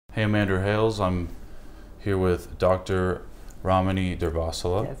Hey, Amanda Hales. I'm here with Dr. Ramani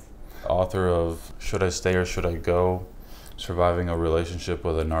Durvasula, Yes. author of Should I Stay or Should I Go? Surviving a Relationship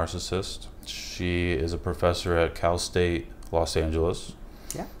with a Narcissist. She is a professor at Cal State, Los Angeles.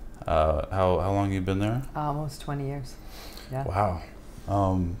 Yeah. How long have you been there? Almost 20 years. Yeah. Wow.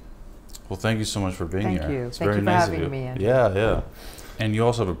 Well, thank you so much for being Thank here. you. It's Thank very you for nice having of you. me, Andrew. Yeah. And you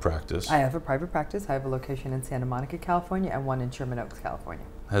also have a practice. I have a private practice. I have a location in Santa Monica, California, and one in Sherman Oaks, California.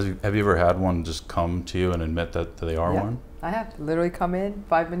 Have you ever had one just come to you and admit that they are Yeah. one? I have literally come in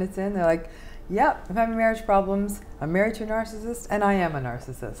 5 minutes in. They're like, "Yep, I'm having marriage problems. I'm married to a narcissist, and I am a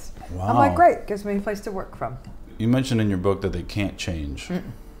narcissist." Wow. I'm like, "Great, gives me a place to work from." You mentioned in your book that they can't change.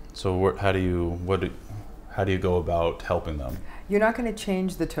 So how do you go about helping them? You're not going to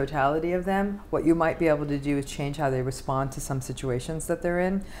change the totality of them. What you might be able to do is change how they respond to some situations that they're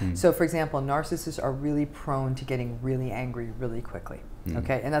in. So, for example, narcissists are really prone to getting really angry really quickly.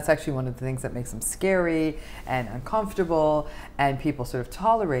 Okay, and that's actually one of the things that makes them scary and uncomfortable, and people sort of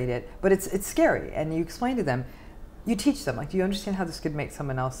tolerate it. But it's scary, and you explain to them, you teach them, like, do you understand how this could make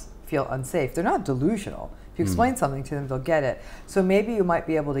someone else feel unsafe? They're not delusional. If you explain something to them, they'll get it. So maybe you might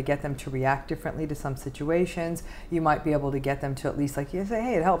be able to get them to react differently to some situations. You might be able to get them to at least, like, you say,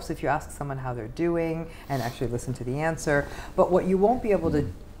 hey, it helps if you ask someone how they're doing and actually listen to the answer. But what you won't be able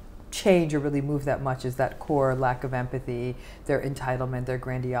to change or really move that much is that core lack of empathy, their entitlement, their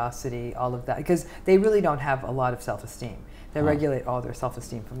grandiosity, all of that, because they really don't have a lot of self-esteem. They regulate all their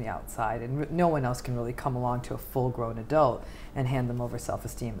self-esteem from the outside, and no one else can really come along to a full-grown adult and hand them over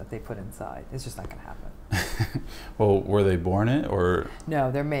self-esteem that they put inside. It's just not going to happen. Well, were they born it or?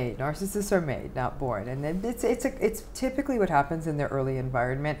 No, they're made. Narcissists are made, not born. And then it's typically what happens in their early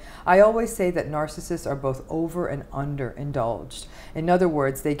environment. I always say that narcissists are both over and under indulged. In other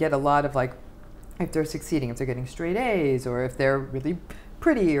words, they get a lot of, like, if they're succeeding, if they're getting straight A's, or if they're really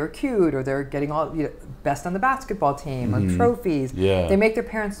pretty or cute, or they're getting all, best on the basketball team or trophies. Yeah. They make their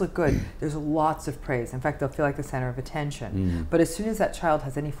parents look good. There's lots of praise. In fact, they'll feel like the center of attention. But as soon as that child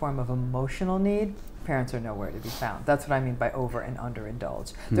has any form of emotional need, parents are nowhere to be found. That's what I mean by over and under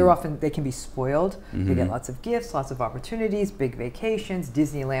indulged. They can be spoiled. They get lots of gifts, lots of opportunities, big vacations,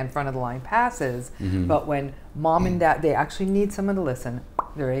 Disneyland front of the line passes. But when mom and dad, they actually need someone to listen,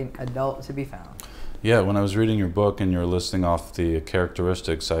 there ain't adult to be found. Yeah, when I was reading your book and you were listing off the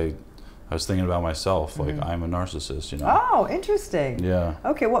characteristics, I was thinking about myself, like, I'm a narcissist, Oh, interesting. Yeah.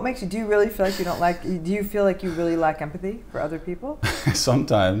 Okay, what makes you, do you really feel like do you feel like you really lack empathy for other people?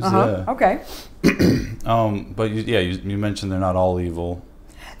 Sometimes, yeah. Okay. But you mentioned they're not all evil.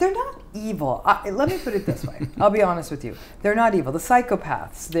 They're not evil. Let me put it this way. I'll be honest with you. They're not evil. The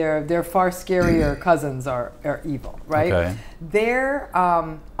psychopaths, their far scarier cousins are evil, right? Okay. They're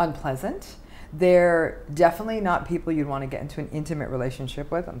unpleasant. They're definitely not people you'd want to get into an intimate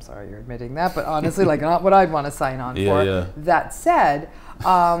relationship with. I'm sorry you're admitting that, but honestly, like, not what I'd want to sign on for. Yeah. That said,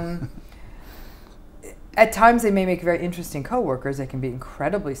 at times they may make very interesting coworkers. They can be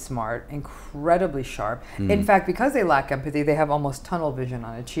incredibly smart, incredibly sharp. In fact, because they lack empathy, they have almost tunnel vision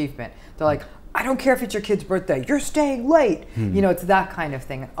on achievement. They're like, I don't care if it's your kid's birthday, you're staying late. It's that kind of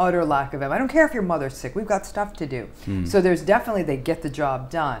thing, an utter lack of empathy. I don't care if your mother's sick, we've got stuff to do. So there's definitely, they get the job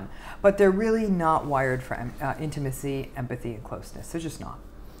done, but they're really not wired for intimacy, empathy, and closeness. They're just not.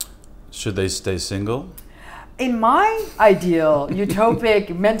 Should they stay single? In my ideal,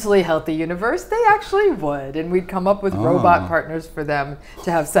 utopic, mentally healthy universe, they actually would. And we'd come up with robot partners for them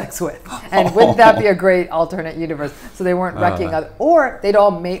to have sex with. And wouldn't that be a great alternate universe? So they weren't wrecking other, or they'd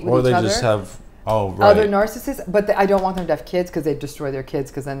all mate with each other. Or they just have, other narcissists. But I don't want them to have kids, because they'd destroy their kids,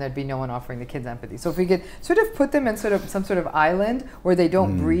 because then there'd be no one offering the kids empathy. So if we could sort of put them in some sort of island where they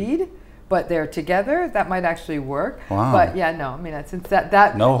don't breed, but they're together, that might actually work. Wow. But yeah, no, I mean, since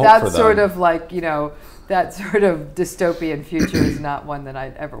that's sort of like, that sort of dystopian future is not one that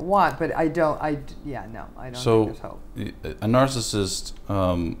I'd ever want. But I don't think there's hope. A narcissist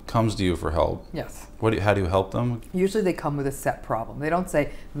comes to you for help. Yes. How do you help them? Usually they come with a set problem. They don't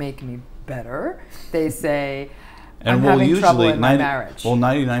say, make me better. They say, And I'm well, having usually trouble in my marriage. Well,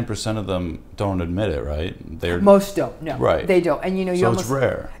 99% of them don't admit it, right? Most don't. No, right. They don't. And you so almost, it's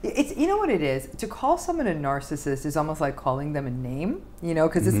rare. It's what it is. To call someone a narcissist is almost like calling them a name.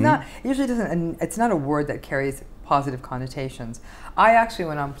 Because it's not usually doesn't. It's not a word that carries positive connotations. I actually,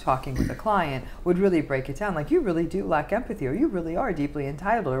 when I'm talking with a client, would really break it down. Like, you really do lack empathy, or you really are deeply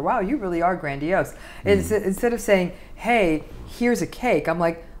entitled, or wow, you really are grandiose. Instead of saying, hey, here's a cake, I'm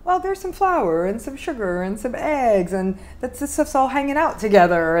like, well, there's some flour and some sugar and some eggs, and this stuff's all hanging out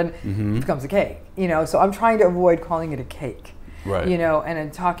together, and it becomes a cake. So I'm trying to avoid calling it a cake. Right. And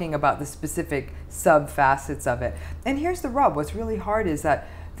in talking about the specific sub facets of it. And here's the rub. What's really hard is that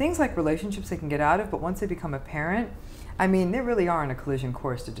things like relationships they can get out of, but once they become a parent, I mean, they really are on a collision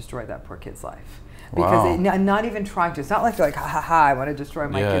course to destroy that poor kid's life. Because Wow. they're not even trying to. It's not like they're like, ha ha ha, I want to destroy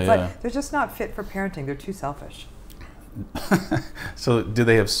my kid's life. They're just not fit for parenting. They're too selfish. So do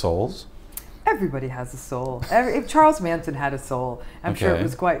they have souls? Everybody has a soul. If Charles Manson had a soul, I'm sure it Okay.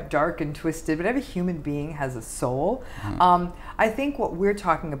 was quite dark and twisted, but every human being has a soul. I think what we're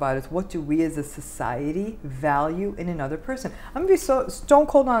talking about is what do we as a society value in another person. I'm going to be so stone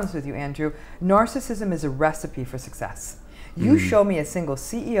cold honest with you, Andrew. Narcissism is a recipe for success. You show me a single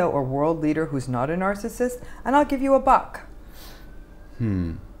CEO or world leader who's not a narcissist, and I'll give you $1.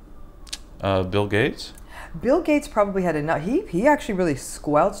 Bill Gates? Bill Gates probably had enough. He actually really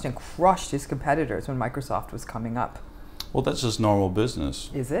squelched and crushed his competitors when Microsoft was coming up. Well, that's just normal business.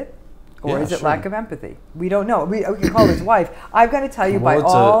 Is it? Or Yeah, is it sure. lack of empathy? We don't know. We can call his wife. I've got to tell you,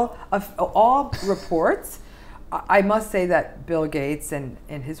 Well, by it's all reports, I must say that Bill Gates and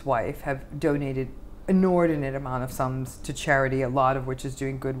his wife have donated inordinate amount of sums to charity, a lot of which is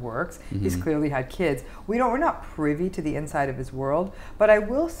doing good works. He's clearly had kids. We're not privy to the inside of his world, but I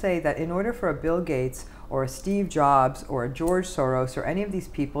will say that in order for a Bill Gates or a Steve Jobs or a George Soros or any of these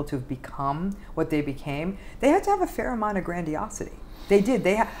people to have become what they became, they had to have a fair amount of grandiosity. They did.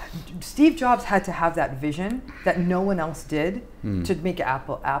 Steve Jobs had to have that vision that no one else did to make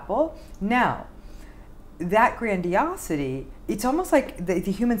Apple Apple. Now, that grandiosity, it's almost like the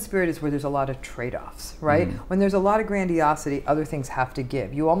human spirit is where there's a lot of trade-offs, right? When there's a lot of grandiosity, other things have to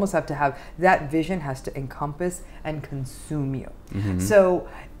give. You almost have to have, that vision has to encompass and consume you. So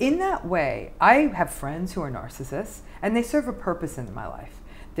in that way, I have friends who are narcissists, and they serve a purpose in my life.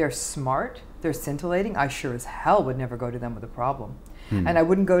 They're smart, they're scintillating. I sure as hell would never go to them with a problem. And I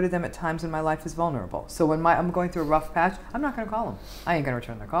wouldn't go to them at times when my life is vulnerable. So when I'm going through a rough patch, I'm not going to call them. I ain't going to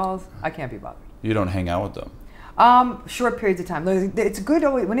return their calls. I can't be bothered. You don't hang out with them? Short periods of time. It's good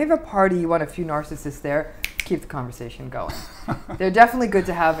always, when you have a party, you want a few narcissists there, keep the conversation going. They're definitely good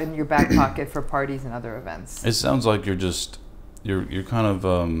to have in your back pocket for parties and other events. It sounds like you're kind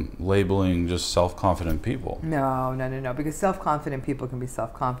of labeling just self-confident people. No, because self-confident people can be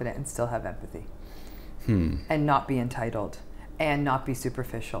self-confident and still have empathy. And not be entitled, and not be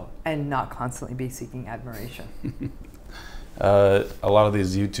superficial, and not constantly be seeking admiration. A lot of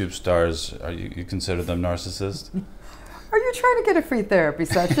these YouTube stars, you consider them narcissists? Are you trying to get a free therapy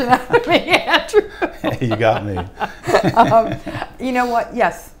session out of me, Andrew? You got me. You know what?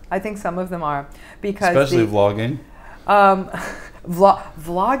 Yes, I think some of them are. Because Especially vlogging.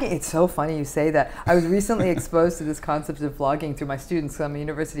 Vlogging, it's so funny you say that. I was recently exposed to this concept of vlogging through my students. I'm a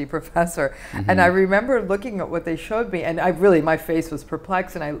university professor. And I remember looking at what they showed me, and my face was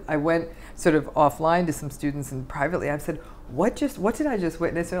perplexed, and I went sort of offline to some students and privately I said, what did I just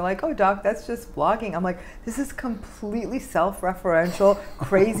witness? They're like, oh doc, that's just vlogging. I'm like, this is completely self-referential,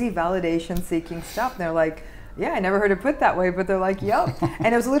 crazy validation seeking stuff. And they're like, yeah, I never heard it put that way, but they're like, yup.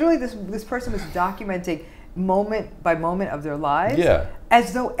 And it was literally this person was documenting moment by moment of their lives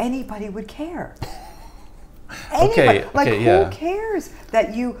as though anybody would care. Anybody. Who cares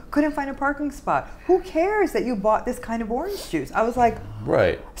that you couldn't find a parking spot? Who cares that you bought this kind of orange juice? I was like,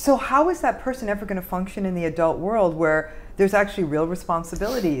 right. So how is that person ever going to function in the adult world where there's actually real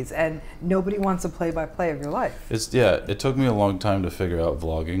responsibilities and nobody wants a play-by-play of your life? It took me a long time to figure out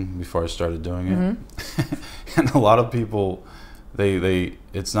vlogging before I started doing it. And a lot of people,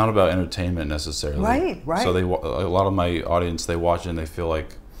 it's not about entertainment necessarily. Right. So a lot of my audience, they watch it and they feel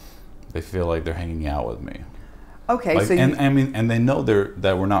like they're hanging out with me. Okay, like, so and they know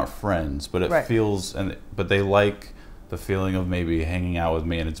that we're not friends, but it Right. feels but they like the feeling of maybe hanging out with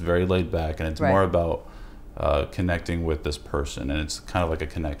me, and it's very laid back, and it's Right. more about connecting with this person, and it's kind of like a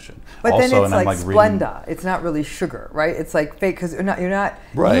connection. But also, then it's and like I'm Splenda. It's not really sugar, right? It's like fake because you're not.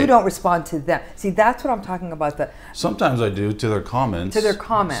 Right. You don't respond to them. See, that's what I'm talking about. Sometimes I do to their comments. To their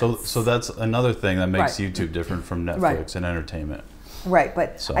comments. So that's another thing that makes Right. YouTube different from Netflix Right. and entertainment. Right,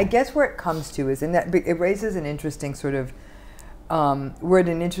 but So. I guess where it comes to is, and that it raises an interesting sort of, we're at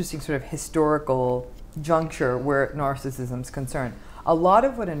an interesting sort of historical juncture where narcissism is concerned. A lot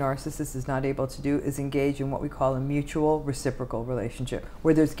of what a narcissist is not able to do is engage in what we call a mutual reciprocal relationship,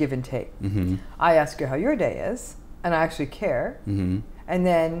 where there's give and take. I ask you how your day is, and I actually care, and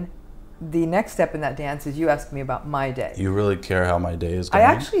then the next step in that dance is you ask me about my day. You really care how my day is I going?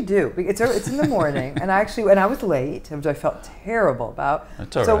 actually do. It's in the morning, and I was late, which I felt terrible about.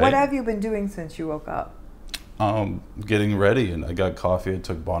 That's all so right. what have you been doing since you woke up? Getting ready, and I got coffee. I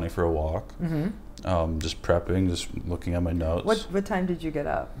took Bonnie for a walk. Just prepping, just looking at my notes. What time did you get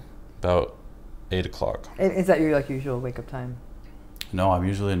up? About 8 o'clock. Is that your usual wake up time? No, I'm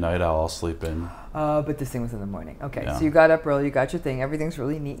usually a night owl. I'll sleep in. But this thing was in the morning. Okay, Yeah. so you got up early, you got your thing. Everything's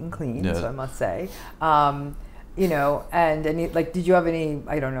really neat and clean, Yeah. so I must say. You know, and any, like, did you have any,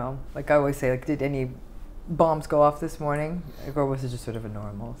 I don't know, like I always say, like, did any bombs go off this morning? Or was it just sort of a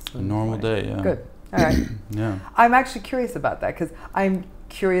normal Normal morning? day, yeah. Good. All right. Yeah. I'm actually curious about that because I'm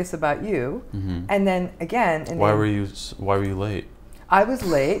curious about you. And then again, and Why then were you late? I was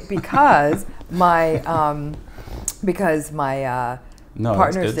late because my No,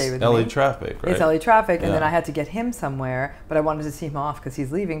 partner it's stayed with LA me. traffic, right? It's LA traffic, and then Yeah. I had to get him somewhere, but I wanted to see him off because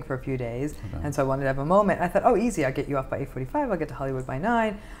he's leaving for a few days, and so I wanted to have a moment. I thought, oh, easy, I'll get you off by 8:45, I'll get to Hollywood by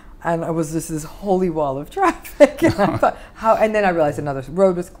 9, and I was just this holy wall of traffic, and I thought, how? And then I realized another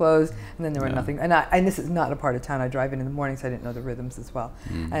road was closed, and then there were Yeah. nothing, and this is not a part of town I drive in the morning, so I didn't know the rhythms as well,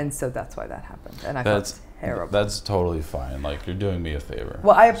 and so that's why that happened, and I That's felt terrible. That's totally fine. Like, you're doing me a favor.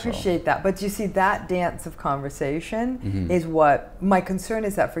 Well, I so. appreciate that, but you see, that dance of conversation is what my concern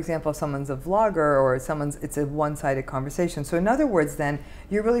is. That, for example, if someone's a vlogger or it's a one-sided conversation. So, in other words, then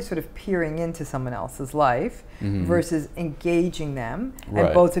you're really sort of peering into someone else's life versus engaging them, and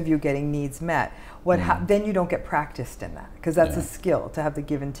Right. both of you getting needs met. Then you don't get practiced in that because that's a skill to have the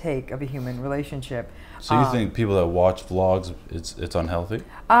give and take of a human relationship. So you think people that watch vlogs, it's unhealthy?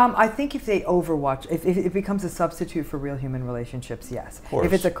 I think if they overwatch, if it becomes a substitute for real human relationships, yes. Of course.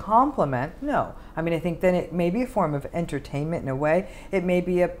 If it's a compliment, no. I mean, I think then it may be a form of entertainment in a way. It may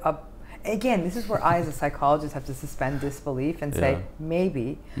be again, this is where I as a psychologist have to suspend disbelief and say, Yeah.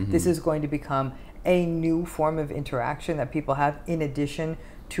 maybe this is going to become a new form of interaction that people have in addition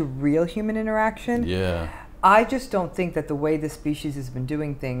to real human interaction. Yeah. I just don't think that the way the species has been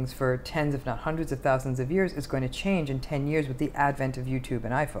doing things for tens, if not hundreds of thousands of years is going to change in 10 years with the advent of YouTube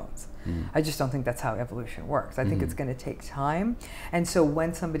and iPhones. I just don't think that's how evolution works. I think it's going to take time. And so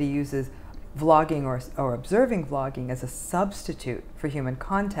when somebody uses vlogging or observing vlogging as a substitute for human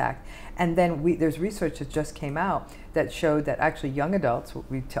contact, and then there's research that just came out that showed that actually young adults,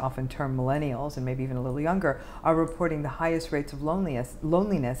 what we often term millennials and maybe even a little younger, are reporting the highest rates of loneliness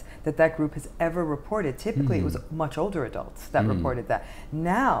that group has ever reported. Typically it was much older adults that reported that.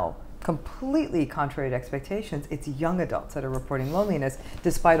 Now, completely contrary to expectations, it's young adults that are reporting loneliness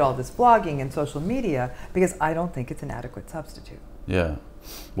despite all this blogging and social media, because I don't think it's an adequate substitute. Yeah.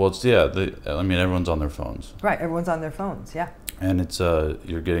 Well, I mean, everyone's on their phones. Right, everyone's on their phones, yeah. And it's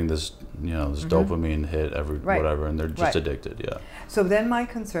you're getting this, this dopamine hit whatever, and they're just addicted, yeah. So then my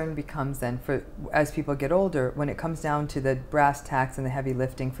concern becomes then as people get older, when it comes down to the brass tacks and the heavy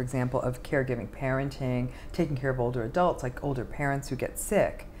lifting, for example, of caregiving, parenting, taking care of older adults, like older parents who get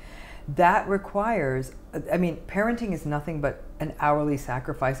sick, that requires, I mean, parenting is nothing but an hourly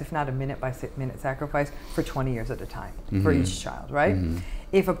sacrifice, if not a minute by minute sacrifice, for 20 years at a time for each child, right?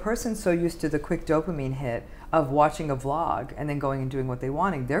 If a person's so used to the quick dopamine hit of watching a vlog and then going and doing what they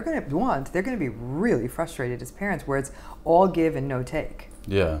want, they're going to be really frustrated as parents, where it's all give and no take.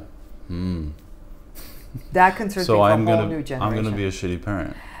 Yeah. That concerns me for a whole new generation. I'm going to be a shitty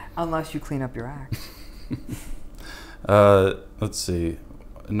parent. Unless you clean up your act. Let's see.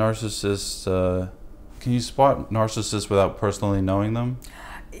 Narcissists, can you spot narcissists without personally knowing them?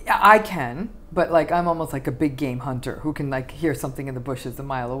 I can, but like I'm almost like a big game hunter who can like hear something in the bushes a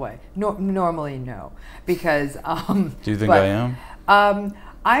mile away. Normally, no, because. Do you think I am?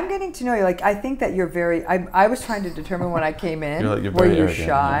 I'm getting to know you. Like I think that you're very. I was trying to determine when I came in. You're were you arrogant,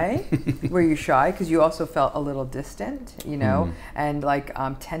 shy? Were you shy? Because you also felt a little distant, and like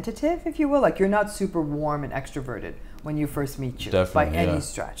tentative, if you will. Like you're not super warm and extroverted when you first meet you by any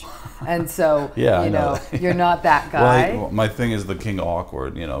stretch, and so you're not that guy. Well, my thing is the king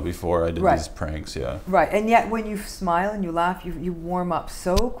awkward. Before I did these pranks, Right, and yet when you smile and you laugh, you warm up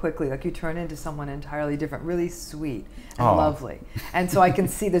so quickly. Like you turn into someone entirely different, really sweet and lovely. And so I can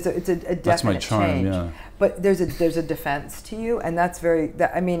see it's a definite that's my charm, change. yeah. But there's a defense to you, and that's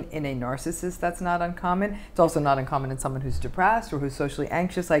I mean, in a narcissist, that's not uncommon. It's also not uncommon in someone who's depressed or who's socially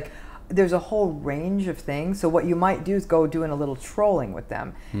anxious. Like. There's a whole range of things. So what you might do is go doing a little trolling with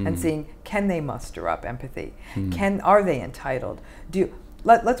them and seeing, can they muster up empathy? Are they entitled?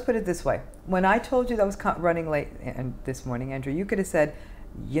 Let's put it this way. When I told you that I was running late this morning, Andrew, you could have said,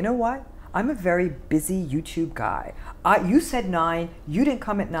 you know what? I'm a very busy YouTube guy. You said 9. You didn't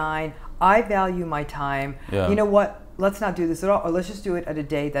come at 9. I value my time. Yeah. You know what? Let's not do this at all, or let's just do it at a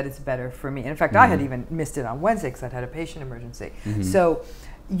day that is better for me. And in fact, I had even missed it on Wednesday because I'd had a patient emergency. So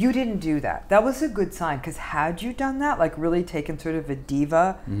you didn't do that. That was a good sign, because had you done that, like really taken sort of a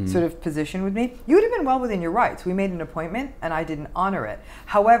diva sort of position with me, you would have been well within your rights. We made an appointment and I didn't honor it.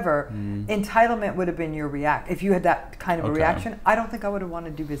 However, entitlement would have been your if you had that kind of a reaction, I don't think I would have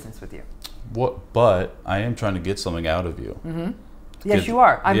wanted to do business with you. But I am trying to get something out of you. Yes, you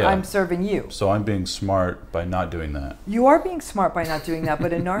are. I'm serving you. So I'm being smart by not doing that. You are being smart by not doing that,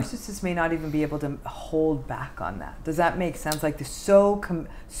 but a narcissist may not even be able to hold back on that. Does that make sense? Like they're so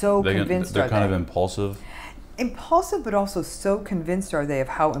convinced. They're kind of impulsive. Impulsive, but also so convinced are they of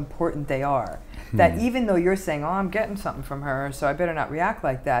how important they are that even though you're saying, "Oh, I'm getting something from her, so I better not react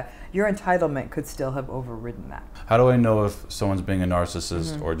like that," your entitlement could still have overridden that. How do I know if someone's being a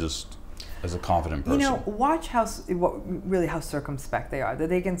narcissist or just as a confident person? You know, watch how circumspect they are. That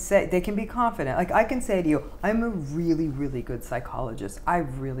they can be confident. Like I can say to you, I'm a really, really good psychologist. I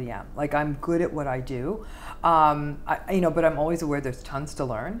really am. Like I'm good at what I do. But I'm always aware there's tons to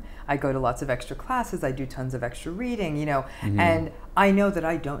learn. I go to lots of extra classes. I do tons of extra reading. And I know that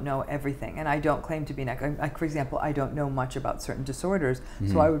I don't know everything, and I don't claim to be like, for example, I don't know much about certain disorders,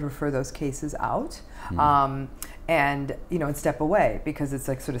 so I would refer those cases out. And step away because it's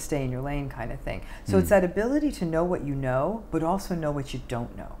like sort of stay in your lane kind of thing. So it's that ability to know what you know, but also know what you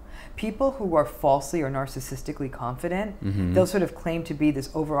don't know. People who are falsely or narcissistically confident, they'll sort of claim to be this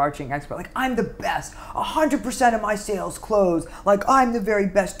overarching expert. Like, I'm the best. 100% of my sales close. Like, I'm the very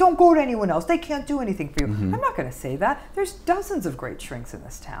best. Don't go to anyone else. They can't do anything for you. I'm not going to say that. There's dozens of great shrinks in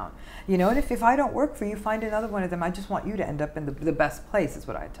this town. And if I don't work for you, find another one of them. I just want you to end up in the best place is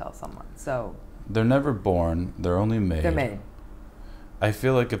what I tell someone. So they're never born. They're only made. They're made. I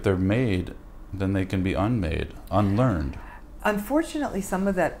feel like if they're made, then they can be unmade, unlearned. Unfortunately, some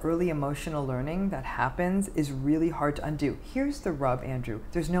of that early emotional learning that happens is really hard to undo. Here's the rub, Andrew.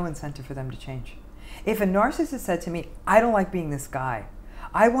 There's no incentive for them to change. If a narcissist said to me, I don't like being this guy.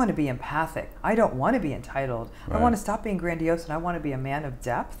 I want to be empathic. I don't want to be entitled. Right. I want to stop being grandiose and I want to be a man of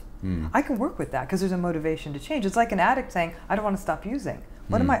depth. I can work with that because there's a motivation to change. It's like an addict saying, I don't want to stop using.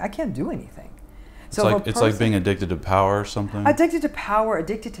 What am I can't do anything. It's like being addicted to power or something? Addicted to power,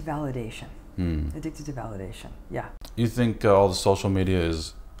 addicted to validation. Addicted to validation, yeah. You think all the social media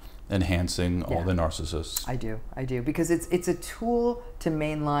is enhancing all the narcissists? I do, because it's a tool to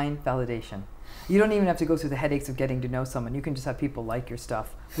mainline validation. You don't even have to go through the headaches of getting to know someone. You can just have people like your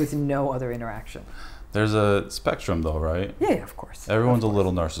stuff with no other interaction. There's a spectrum though, right? Yeah, of course. Everyone's a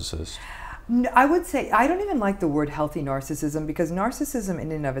little narcissist. I would say, I don't even like the word healthy narcissism because narcissism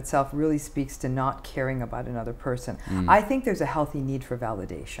in and of itself really speaks to not caring about another person. I think there's a healthy need for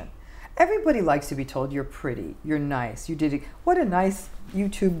validation. Everybody likes to be told you're pretty, you're nice, you did it. What a nice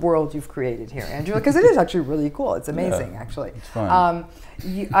YouTube world you've created here, Andrew, because it is actually really cool. It's amazing, actually. It's fun.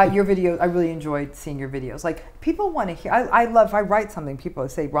 Your video, I really enjoyed seeing your videos. Like, people want to hear, I love, if I write something, people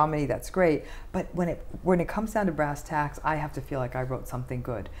say, Ramani, that's great. But when it comes down to brass tacks, I have to feel like I wrote something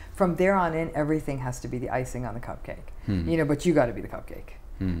good. From there on in, everything has to be the icing on the cupcake. But you got to be the cupcake.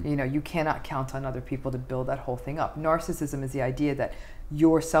 You cannot count on other people to build that whole thing up. Narcissism is the idea that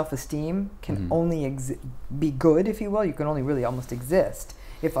your self-esteem can only be good, if you will. You can only really almost exist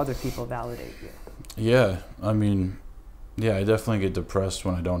if other people validate you. Yeah, I mean, I definitely get depressed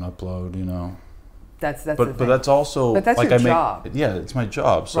when I don't upload, That's but that's also but that's like your job. It's my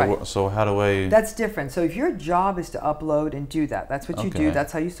job. So right. So how do I? That's different. So if your job is to upload and do that, that's what you do.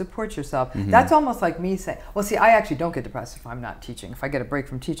 That's how you support yourself. That's almost like me saying, well, see, I actually don't get depressed if I'm not teaching. If I get a break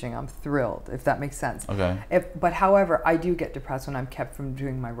from teaching, I'm thrilled. If that makes sense. Okay. But however, I do get depressed when I'm kept from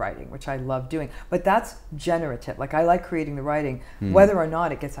doing my writing, which I love doing. But that's generative. Like I like creating the writing, whether or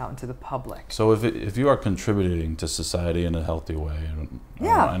not it gets out into the public. So if you are contributing to society in a healthy way,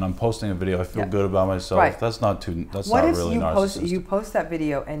 and I'm posting a video, I feel good about myself. Right. That's not really narcissistic. What if you post that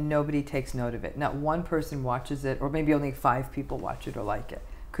video and nobody takes note of it? Not one person watches it, or maybe only 5 people watch it or like it.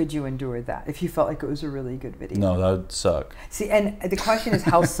 Could you endure that if you felt like it was a really good video? No, that would suck. See, and the question is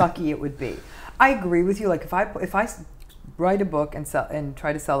how sucky it would be. I agree with you. Like if I write a book and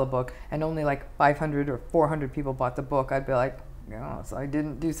try to sell a book and only like 500 or 400 people bought the book, I'd be like, so I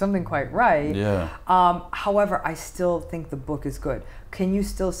didn't do something quite right. Yeah. However, I still think the book is good. Can you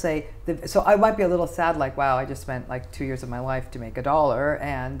still say, so I might be a little sad, like, wow, I just spent like 2 years of my life to make $1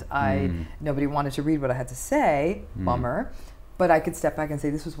 and nobody wanted to read what I had to say, bummer. But I could step back and say,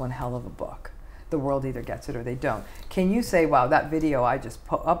 this was one hell of a book. The world either gets it or they don't. Can you say, wow, that video I just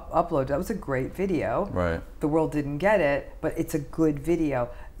uploaded, that was a great video. Right. The world didn't get it, but it's a good video.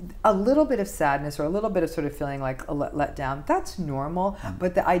 A little bit of sadness or a little bit of sort of feeling like a let down, that's normal.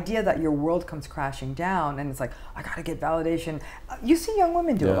 But the idea that your world comes crashing down and it's like, I gotta get validation. You see young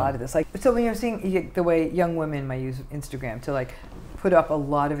women do a lot of this. Like, so when you're seeing the way young women might use Instagram to like put up a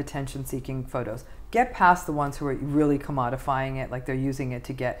lot of attention-seeking photos, get past the ones who are really commodifying it, like they're using it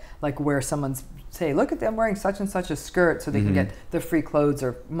to get, like where someone's, say, look at them wearing such and such a skirt so they can get the free clothes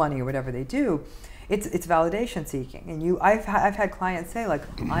or money or whatever they do. it's validation seeking. And I've had clients say like,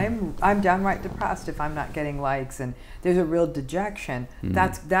 I'm downright depressed if I'm not getting likes, and there's a real dejection.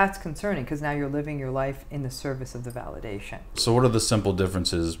 That's concerning, because now you're living your life in the service of the validation. So what are the simple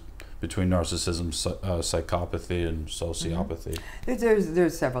differences between narcissism, psychopathy, and sociopathy?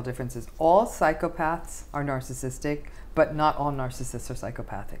 There's several differences. All psychopaths are narcissistic, but not all narcissists are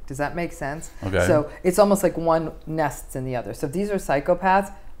psychopathic. Does that make sense? Okay. So it's almost like one nests in the other. So if these are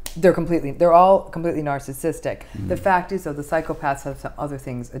psychopaths, they're all completely narcissistic. The fact is, though, the psychopaths have some other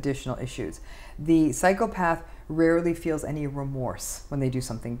things, additional issues. The psychopath rarely feels any remorse when they do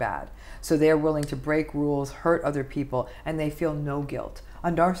something bad. So they're willing to break rules, hurt other people, and they feel no guilt. A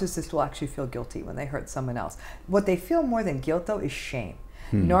narcissist will actually feel guilty when they hurt someone else. What they feel more than guilt, though, is shame.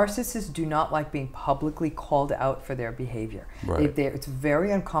 Narcissists do not like being publicly called out for their behavior. Right. It's very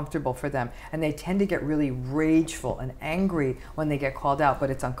uncomfortable for them, and they tend to get really rageful and angry when they get called out, but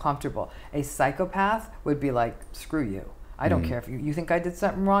it's uncomfortable. A psychopath would be like, screw you. I don't care if you think I did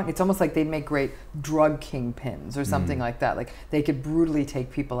something wrong. It's almost like they'd make great drug kingpins or something like that. Like they could brutally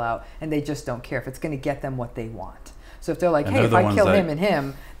take people out, and they just don't care if it's going to get them what they want. So if they're like, hey, if I kill him and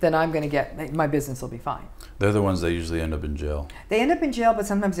him, then I'm going to get, my business will be fine. They're the ones that usually end up in jail. They end up in jail, but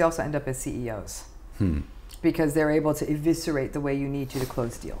sometimes they also end up as CEOs. Because they're able to eviscerate the way you need to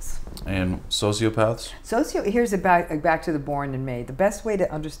close deals. And sociopaths? Here's back to the born and made. The best way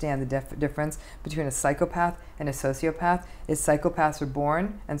to understand the difference between a psychopath and a sociopath is psychopaths are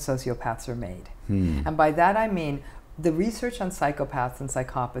born and sociopaths are made. And by that I mean, the research on psychopaths and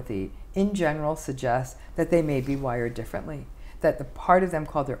psychopathy in general suggests that they may be wired differently, that the part of them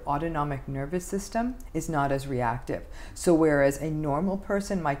called their autonomic nervous system is not as reactive. So whereas a normal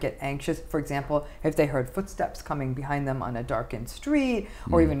person might get anxious, for example, if they heard footsteps coming behind them on a darkened street,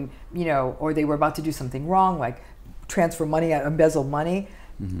 or even, or they were about to do something wrong, like transfer money, embezzle money,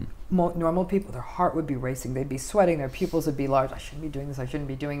 normal people, their heart would be racing. They'd be sweating. Their pupils would be large. I shouldn't be doing this. I shouldn't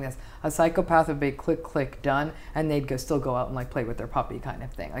be doing this. A psychopath would be click, click, done, and they'd still go out and like play with their puppy kind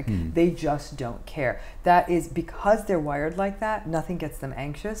of thing. Like they just don't care. That is because they're wired like that. Nothing gets them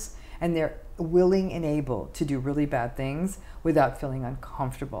anxious, and they're willing and able to do really bad things without feeling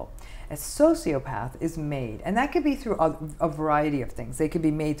uncomfortable. A sociopath is made, and that could be through a variety of things. They could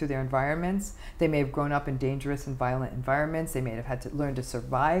be made through their environments. They may have grown up in dangerous and violent environments. They may have had to learn to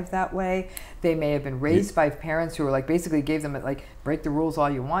survive that way. They may have been raised by parents who were like basically gave them like, break the rules all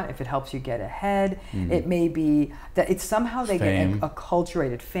you want if it helps you get ahead. It may be that it's somehow they get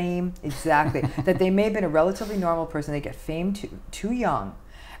acculturated. Fame, exactly. That they may have been a relatively normal person. They get fame too young.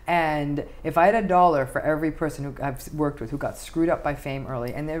 And if I had $1 for every person who I've worked with who got screwed up by fame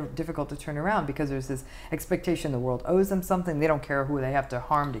early, and they're difficult to turn around because there's this expectation the world owes them something, they don't care who they have to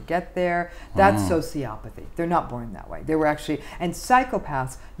harm to get there, that's sociopathy. They're not born that way. They were actually, and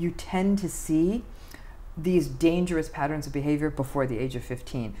psychopaths, you tend to see these dangerous patterns of behavior before the age of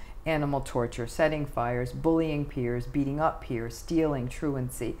 15. Animal torture, setting fires, bullying peers, beating up peers, stealing,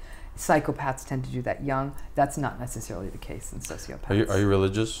 truancy. Psychopaths tend to do that young. That's not necessarily the case in sociopaths. Are you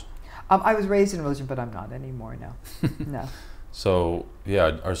religious? I was raised in religion, but I'm not anymore, no. No. So,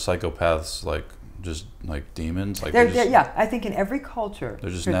 yeah, are psychopaths like just like demons? Like yeah, I think in every culture,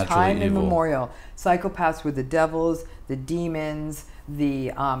 they're just for naturally time evil. immemorial, psychopaths were the devils, the demons,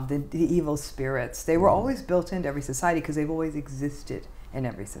 the evil spirits. They were always built into every society because they've always existed in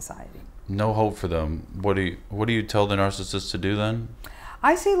every society. No hope for them. What do you tell the narcissist to do then?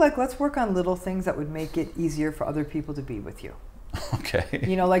 I say, like, let's work on little things that would make it easier for other people to be with you.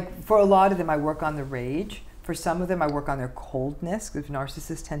 Okay. Like for a lot of them, I work on the rage. For some of them, I work on their coldness, because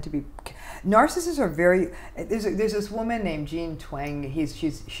narcissists tend to be... Narcissists are very... There's this woman named Jean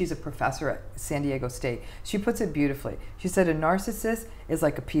Twenge. She's a professor at San Diego State. She puts it beautifully. She said a narcissist is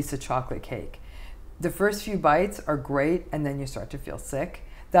like a piece of chocolate cake. The first few bites are great, and then you start to feel sick.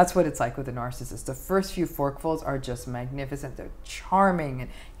 That's what it's like with a narcissist. The first few forkfuls are just magnificent. They're charming and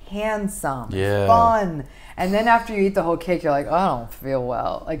handsome, and fun. And then after you eat the whole cake, you're like, oh, I don't feel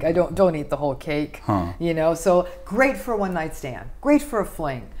well. Like, I don't eat the whole cake. So great for a one-night stand. Great for a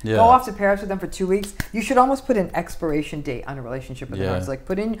fling. Go off to Paris with them for 2 weeks. You should almost put an expiration date on a relationship with a narcissist. Like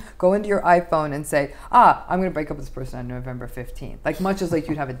go into your iPhone and say, I'm going to break up with this person on November 15th. Like much as like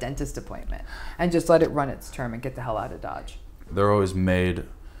you'd have a dentist appointment, and just let it run its term and get the hell out of Dodge. They're always made,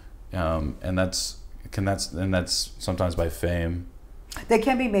 and that's sometimes by fame. They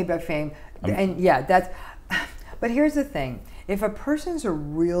can be made by fame, and but here's the thing. If a person's a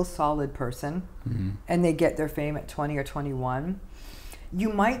real solid person, and they get their fame at 20 or 21, you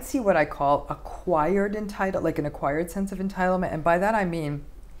might see what I call acquired entitlement, like an acquired sense of entitlement. And by that I mean,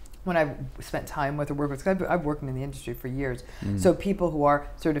 when I've spent time with or work with, 'cause I've worked in the industry for years. So people who are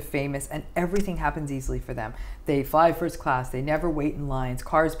sort of famous and everything happens easily for them. They fly first class, they never wait in lines,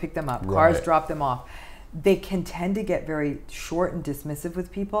 cars pick them up, cars drop them off. They can tend to get very short and dismissive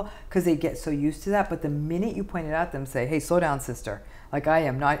with people because they get so used to that. But the minute you point it at them, say, hey, slow down, sister. Like I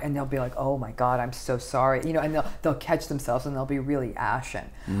am not, and they'll be like, oh my God, I'm so sorry. You know, and they'll catch themselves and they'll be really ashen.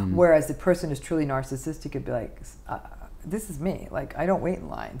 Whereas the person who's truly narcissistic could be like, this is me. Like, I don't wait in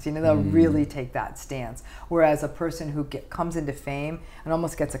lines. You know, they'll really take that stance. Whereas a person who comes into fame and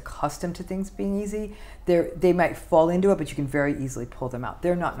almost gets accustomed to things being easy, they might fall into it, but you can very easily pull them out.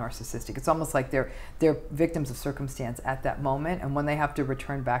 They're not narcissistic. It's almost like they're victims of circumstance at that moment, and when they have to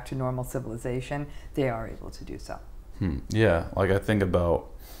return back to normal civilization, they are able to do so. Yeah, like I think about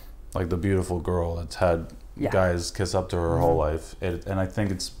like the beautiful girl that's had guys kiss up to her whole life, and I think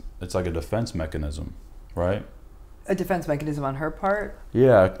it's like a defense mechanism, right? A defense mechanism on her part?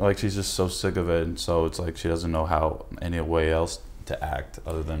 Yeah, like she's just so sick of it, and so it's like she doesn't know how any way else to act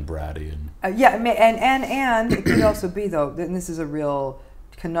other than bratty. And yeah, and it could also be, though, and this is a real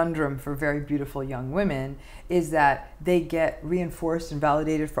conundrum for very beautiful young women, is that they get reinforced and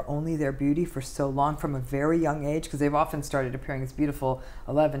validated for only their beauty for so long from a very young age, because they've often started appearing as beautiful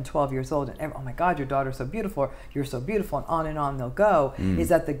 11, 12 years old, and oh my God, your daughter's so beautiful, you're so beautiful, and on they'll go, is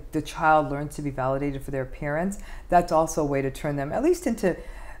that the child learns to be validated for their appearance. That's also a way to turn them at least into,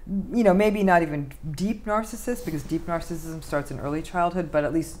 you know, maybe not even deep narcissists, because deep narcissism starts in early childhood, but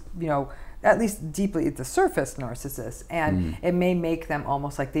at least, you know, at least deeply at the surface narcissists, and it may make them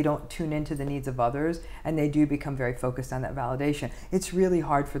almost like they don't tune into the needs of others, and they do become very focused on that validation. It's really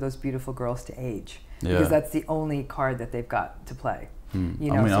hard for those beautiful girls to age, because that's the only card that they've got to play. You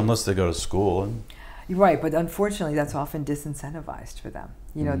know, I mean, unless they go to school. And right, but unfortunately that's often disincentivized for them.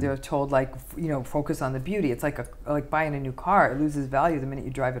 You know, they're told, like, you know, focus on the beauty. It's like buying a new car. It loses value the minute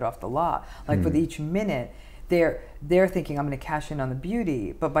you drive it off the lot. Like with each minute, they're thinking, I'm going to cash in on the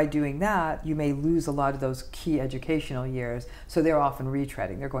beauty, but by doing that, you may lose a lot of those key educational years. So they're often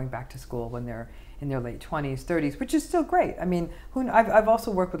retreading. They're going back to school when they're in their late 20s, 30s, which is still great. I mean, I've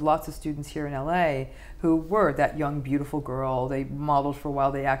also worked with lots of students here in LA who were that young, beautiful girl. They modeled for a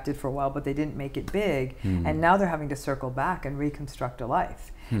while, they acted for a while, but they didn't make it big. And now they're having to circle back and reconstruct a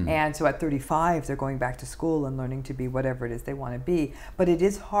life. And so at 35, they're going back to school and learning to be whatever it is they want to be. But it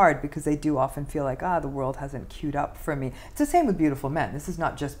is hard because they do often feel like, the world hasn't queued up for me. It's the same with beautiful men. This is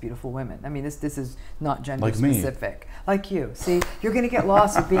not just beautiful women. I mean, this is not gender specific. Like you. See, you're going to get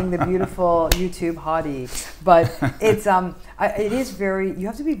lost with being the beautiful YouTube hottie. But it's it is very, you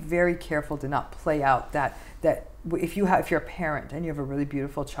have to be very careful to not play out that if you're a parent and you have a really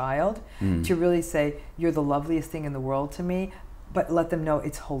beautiful child, to really say, you're the loveliest thing in the world to me, but let them know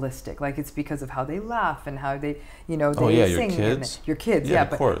it's holistic. Like, it's because of how they laugh and how they, you know, they sing. Your kids, of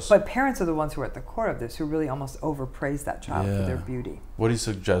course. But parents are the ones who are at the core of this, who really almost overpraise that child for their beauty. What do you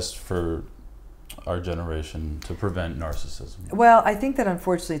suggest for our generation to prevent narcissism? Well, I think that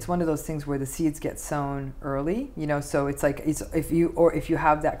unfortunately it's one of those things where the seeds get sown early, you know, so it's like, if you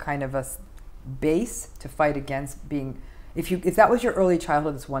have that kind of a base to fight against being, if that was your early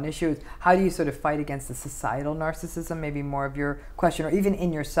childhood, it's one issue. How do you sort of fight against the societal narcissism, maybe more of your question, or even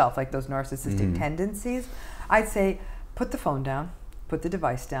in yourself, like those narcissistic tendencies? I'd say put the phone down, put the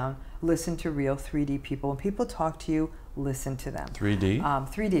device down, listen to real 3D people. When people talk to you, listen to them. 3D?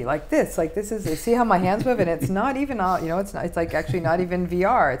 3D, like this is, see how my hands move? And it's not even, you know, it's like actually not even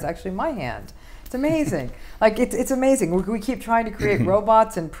VR, it's actually my hand. It's amazing. Like, it's amazing. We keep trying to create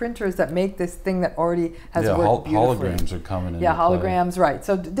robots and printers that make this thing that already has worked beautifully. Holograms are coming in. Yeah, holograms, right.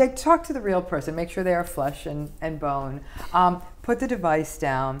 So they talk to the real person. Make sure they are flesh and bone. Put the device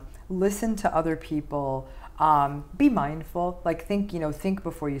down. Listen to other people. Be mindful. Like, think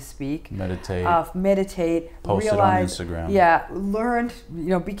before you speak. Meditate. Meditate. Post realize, it on Instagram. Yeah. Learn. You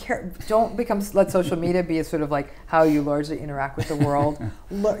know, be careful. Don't let social media be a sort of like how you largely interact with the world.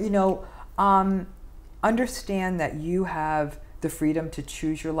 You know. Understand that you have the freedom to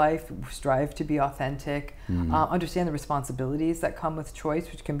choose your life, strive to be authentic, understand the responsibilities that come with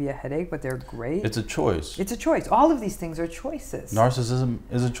choice, which can be a headache, but they're great. It's a choice. It's a choice. All of these things are choices. Narcissism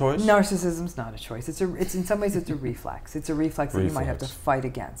is a choice? Narcissism's not a choice. It's in some ways it's a reflex. It's a reflex that you might have to fight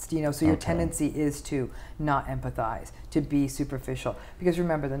against. You know, so your tendency is to not empathize, to be superficial. Because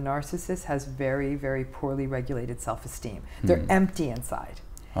remember, the narcissist has very, very poorly regulated self-esteem. They're empty inside.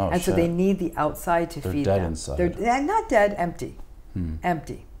 And so they need the outside to feed them. They're dead inside. They're not dead, empty.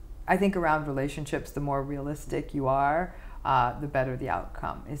 Empty. I think around relationships, the more realistic you are, the better the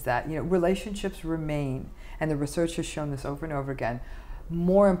outcome. Is that, you know, relationships remain, and the research has shown this over and over again,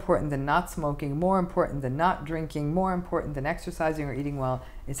 more important than not smoking, more important than not drinking, more important than exercising or eating well,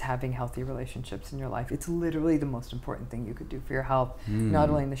 is having healthy relationships in your life. It's literally the most important thing you could do for your health, not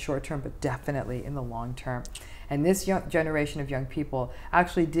only in the short term, but definitely in the long term. And this young generation of young people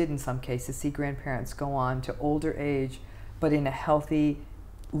actually did, in some cases, see grandparents go on to older age, but in a healthy,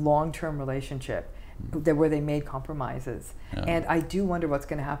 long-term relationship where they made compromises. Yeah. And I do wonder what's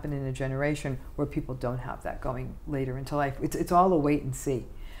going to happen in a generation where people don't have that going later into life. It's all a wait and see.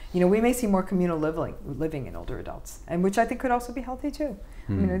 You know, we may see more communal living in older adults, and which I think could also be healthy too.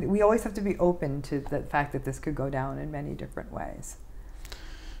 I mean, we always have to be open to the fact that this could go down in many different ways.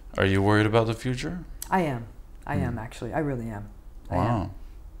 Are you worried about the future? I am. I am, actually. I really am. Wow.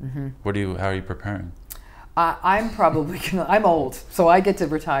 How are you preparing? I'm probably gonna, I'm old, so I get to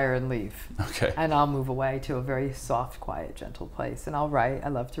retire and leave. Okay. And I'll move away to a very soft, quiet, gentle place. And I'll write. I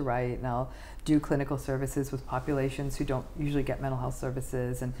love to write. And I'll do clinical services with populations who don't usually get mental health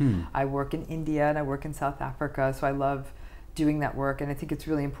services. And I work in India and I work in South Africa, so I love doing that work. And I think it's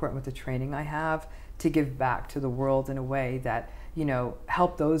really important with the training I have to give back to the world in a way that, you know,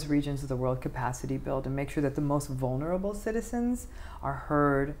 help those regions of the world capacity build and make sure that the most vulnerable citizens are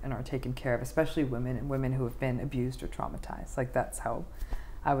heard and are taken care of, especially women and women who have been abused or traumatized. Like, that's how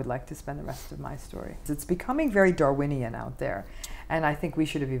I would like to spend the rest of my story. It's becoming very Darwinian out there, and I think we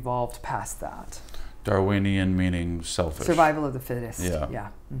should have evolved past that. Darwinian meaning selfish. Survival of the fittest. Yeah. Yeah.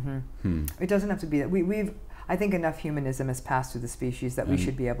 It doesn't have to be that. We've I think enough humanism has passed through the species that we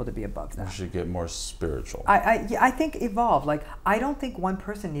should be able to be above that. We should get more spiritual. I think evolve. Like, I don't think one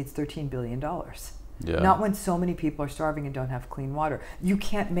person needs $13 billion. Yeah. Not when so many people are starving and don't have clean water. You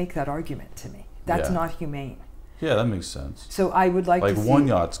can't make that argument to me. That's not humane. Yeah, that makes sense. So I would like to see... Like, one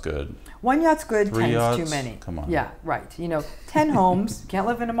yacht's good. One yacht's good, 3 10's yachts? too many. Come on. Yeah, right. You know, 10 homes, can't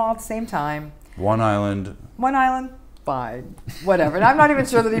live in them all at the same time. One island. One island, fine, whatever. And I'm not even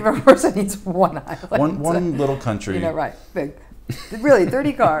sure that even a person needs one island. One little country. You know, right, big. Really,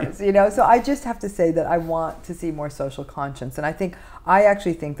 30 cars, you know. So I just have to say that I want to see more social conscience. And I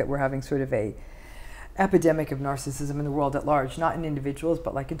actually think that we're having sort of a epidemic of narcissism in the world at large, not in individuals,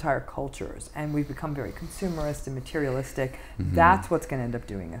 but like entire cultures. And we've become very consumerist and materialistic. That's what's going to end up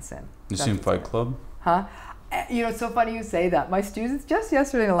doing us in. You seen Fight Club? Huh? You know, it's so funny you say that. My students, just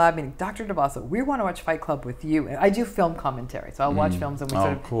yesterday in a lab meeting, Dr. DeVasso, we want to watch Fight Club with you. And I do film commentary, so I'll watch films and we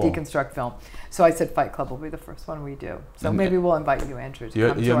sort of deconstruct film. So I said Fight Club will be the first one we do. So maybe we'll invite you, Andrew, to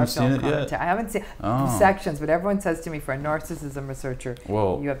come to our film commentary. I haven't seen sections, but everyone says to me, for a narcissism researcher,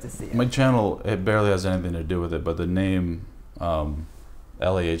 you have to see it. My channel, it barely has anything to do with it, but the name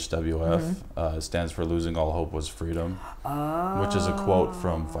LAHWF stands for Losing All Hope Was Freedom, which is a quote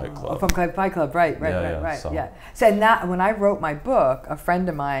from Fight Club. From Fight Club, right. So and that, when I wrote my book, a friend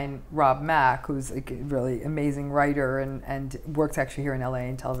of mine, Rob Mack, who's a really amazing writer and works actually here in LA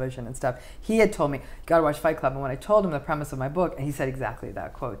in television and stuff, he had told me, you gotta watch Fight Club. And when I told him the premise of my book, he said exactly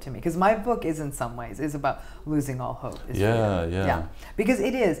that quote to me. Because my book is, in some ways, is about losing all hope. Yeah. Because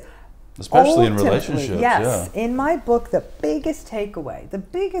it is. Especially in relationships. Yes. In my book, the biggest takeaway,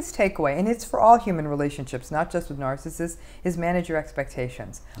 and it's for all human relationships, not just with narcissists, is manage your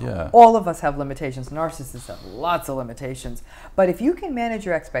expectations. Yeah. All of us have limitations. Narcissists have lots of limitations. But if you can manage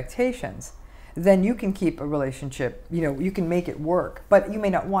your expectations, then you can keep a relationship, you know, you can make it work, but you may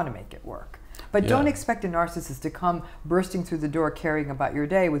not want to make it work. But don't expect a narcissist to come bursting through the door carrying about your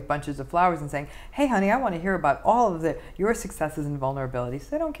day with bunches of flowers and saying, hey, honey, I want to hear about all of your successes and vulnerabilities.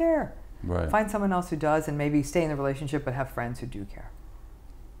 They don't care. Right. Find someone else who does, and maybe stay in the relationship, but have friends who do care.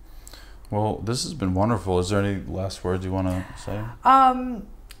 Well, this has been wonderful. Is there any last words you want to say?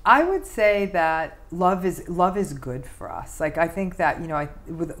 I would say that love is good for us. Like, I think that, you know,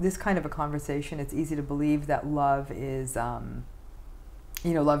 with this kind of a conversation, it's easy to believe that love is,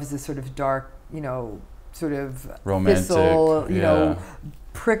 you know, love is this sort of dark, you know, sort of romantic, thistle, you know,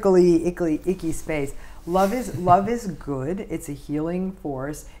 prickly, icky space. Love is good. It's a healing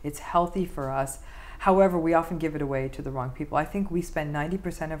force. It's healthy for us. However, we often give it away to the wrong people. I think we spend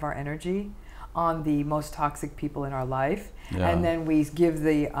 90% of our energy on the most toxic people in our life, and then we give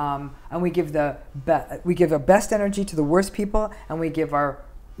we give our best energy to the worst people, and we give our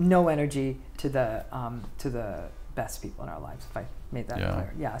no energy to the best people in our lives. If I made that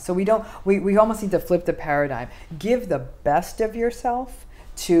clear, So we almost need to flip the paradigm. Give the best of yourself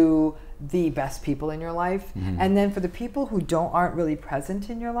to the best people in your life, and then for the people who aren't really present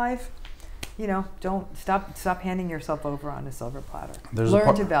in your life, you know, don't stop handing yourself over on a silver platter.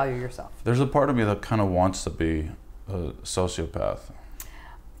 Learn to value yourself. There's a part of me that kind of wants to be a sociopath.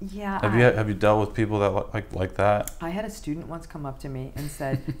 Yeah. Have you dealt with people that like that? I had a student once come up to me and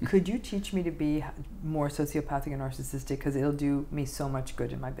said, "Could you teach me to be more sociopathic and narcissistic? Because it'll do me so much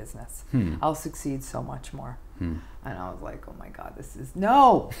good in my business. I'll succeed so much more." And I was like, "Oh my God, this is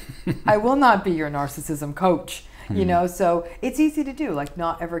no! I will not be your narcissism coach." You know, so it's easy to do. Like,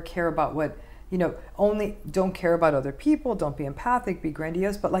 not ever care about what, you know, only don't care about other people. Don't be empathic. Be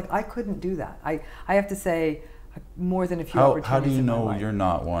grandiose. But like, I couldn't do that. I have to say, more than a few opportunities. How do you in my know life. you're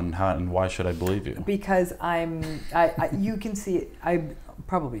not one? How and why should I believe you? Because you can see I'm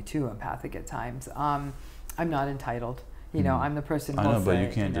probably too empathic at times. I'm not entitled. You know, I'm the person who I know, will but say,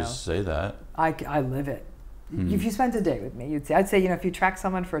 you can't just say that. I live it. If you spent a day with me, I'd say, you know, if you track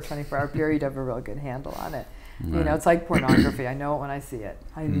someone for a 24-hour period, you'd have a real good handle on it. Right. You know, it's like pornography. I know it when I see it.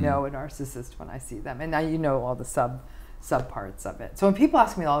 I know a narcissist when I see them. And now you know all the sub parts of it. So when people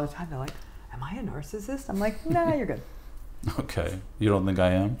ask me all the time, they're like, "Am I a narcissist?" I'm like, "Nah, you're good." Okay. You don't think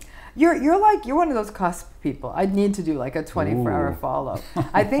I am? You're one of those cusp people. I'd need to do like a 24-hour follow.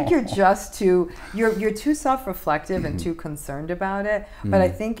 I think you're just you're too self-reflective and too concerned about it. But I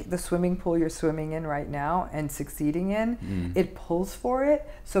think the swimming pool you're swimming in right now and succeeding in, it pulls for it.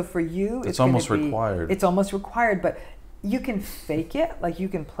 So for you, it's almost required. It's almost required, but you can fake it, like you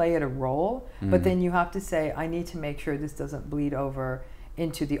can play it a role, but then you have to say, "I need to make sure this doesn't bleed over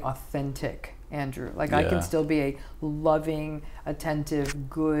into the authentic Andrew." Like, I can still be a loving, attentive,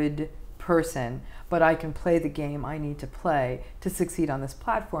 good person, but I can play the game I need to play to succeed on this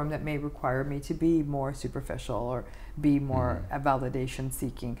platform that may require me to be more superficial or be more validation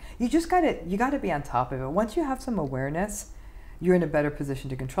seeking. You gotta be on top of it. Once you have some awareness, you're in a better position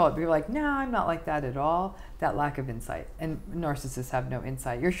to control it. But you're like, "No, I'm not like that at all." That lack of insight. And narcissists have no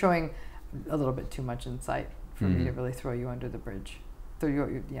insight. You're showing a little bit too much insight for me to really throw you under the bridge. Throw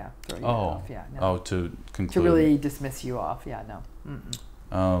you off. Yeah, no. Oh, to conclude. To really dismiss you off. Yeah, no.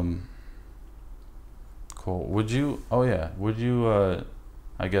 Cool. Would you,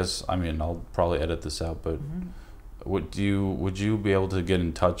 I guess, I mean, I'll probably edit this out, but would you be able to get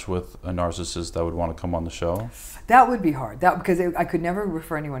in touch with a narcissist that would want to come on the show? That would be hard. Because I could never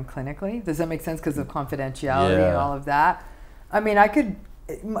refer anyone clinically. Does that make sense? Because of confidentiality and all of that. I mean, I could.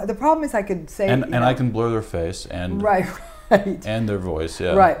 The problem is I could say, and I can blur their face and right. and their voice,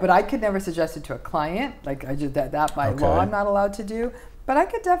 right. But I could never suggest it to a client. Like, I did that by law. I'm not allowed to do. But I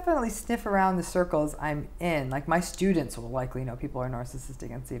could definitely sniff around the circles I'm in. Like, my students will likely know people are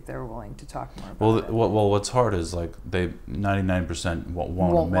narcissistic and see if they're willing to talk more about it. Well, what's hard is, like, they 99%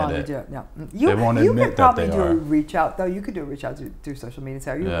 won't admit it. Do it. No. They won't admit that they are. You could probably do a reach out, though. You could do a reach out through social media and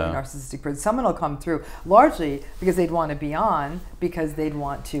say, "Are you a really narcissistic person?" Someone will come through, largely because they'd want to be on, because they'd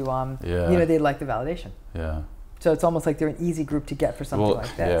want to, you know, they'd like the validation. Yeah. So it's almost like they're an easy group to get for something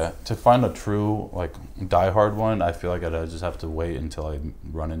like this. Yeah, to find a true, like, diehard one, I feel like I'd just have to wait until I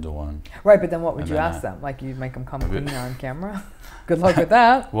run into one. Right, but then what would you ask them? Like, you'd make them come clean on camera? Good luck with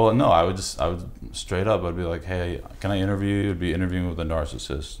that. Well, no, I would straight up, I'd be like, "Hey, can I interview you?" I'd be interviewing with a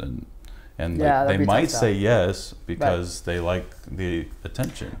narcissist, and like, they might say yes because they like the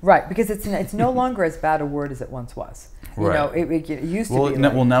attention. Right, because it's no longer as bad a word as it once was. You know, it used to be.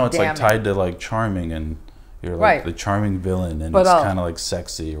 Well, now it's like tied to, like, charming, and you're like the charming villain, and it's kind of like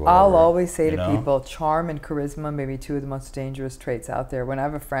sexy or whatever. I'll always say to people, charm and charisma may be two of the most dangerous traits out there. When I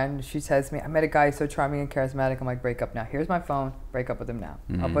have a friend, she says to me, "I met a guy who's so charming and charismatic." I'm like, "Break up now. Here's my phone. Break up with him now."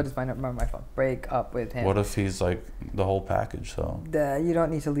 I'll put his number on my phone. Break up with him. What if he's like the whole package, though? You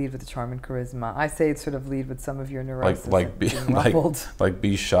don't need to lead with the charm and charisma. I say sort of lead with some of your neurosis. Like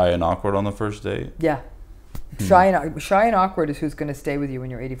be shy and awkward on the first date? Yeah. Shy and awkward is who's going to stay with you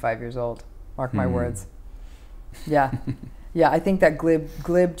when you're 85 years old. Mark my words. Yeah. Yeah, I think that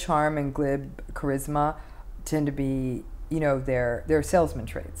glib charm and glib charisma tend to be, you know, they're salesman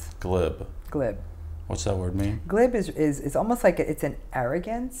traits. Glib. What's that word mean? Glib is almost like it's an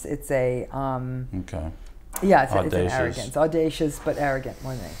arrogance. It's a okay. Yeah, it's an arrogance. Audacious but arrogant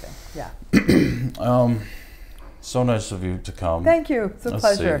more than anything. Yeah. So nice of you to come. Thank you. It's a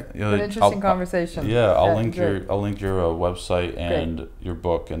pleasure. An interesting conversation. I'll link your website and your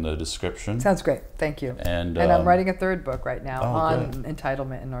book in the description. Sounds great. Thank you. And I'm writing a third book right now on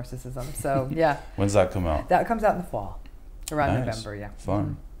entitlement and narcissism. So yeah. When's that come out? That comes out in the fall, around November. Yeah.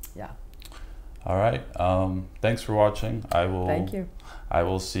 Fun. Yeah. All right. Thanks for watching. Thank you. I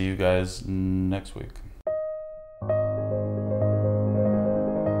will see you guys next week.